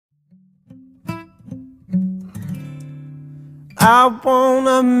I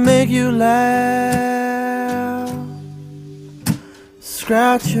wanna make you laugh,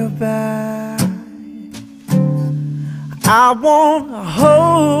 scratch your back. I wanna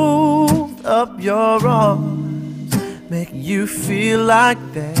hold up your arms, make you feel like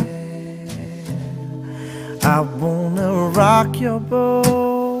that. I wanna rock your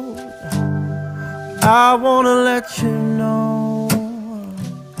boat, I wanna let you know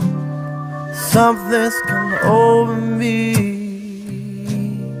something's come over me.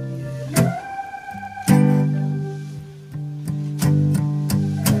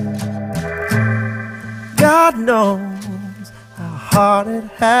 God knows how hard it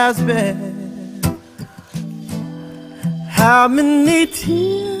has been, how many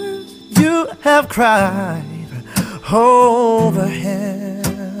tears you have cried over him.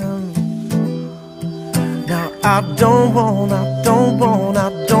 Now I don't want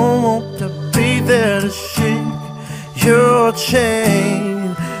to be there to shake your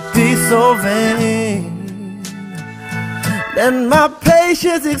chain, be so vain. Let my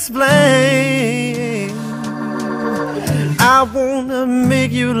patience explain. I wanna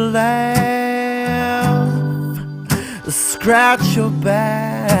make you laugh, scratch your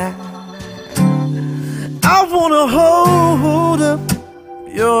back. I wanna hold up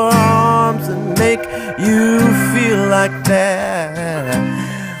your arms and make you feel like that.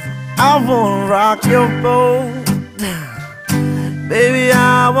 I wanna rock your boat, baby,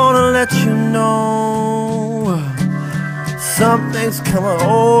 I wanna let you know something's coming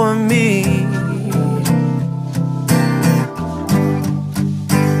over me.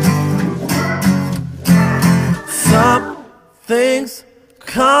 Something's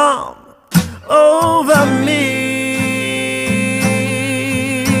come over me.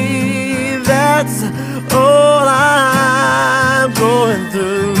 That's all I'm going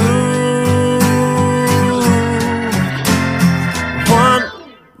through. One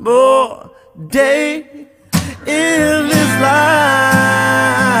more day in this life,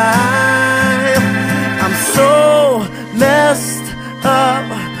 I'm so messed up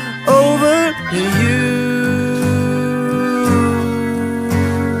over you.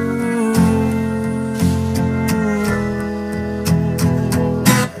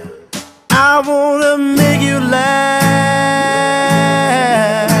 I wanna make you laugh,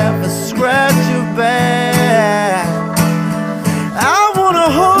 scratch your back. I wanna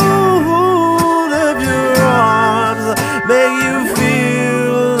hold up your arms, make you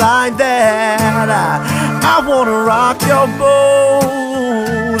feel like that. I wanna rock your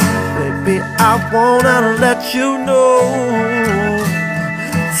boat, baby, I wanna let you know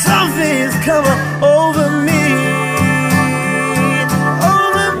something's coming over me.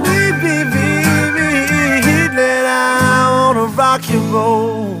 Rock your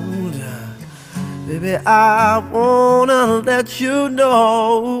boat, baby, I wanna let you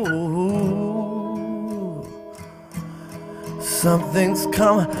know something's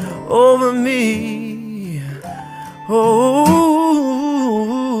coming over me. Oh.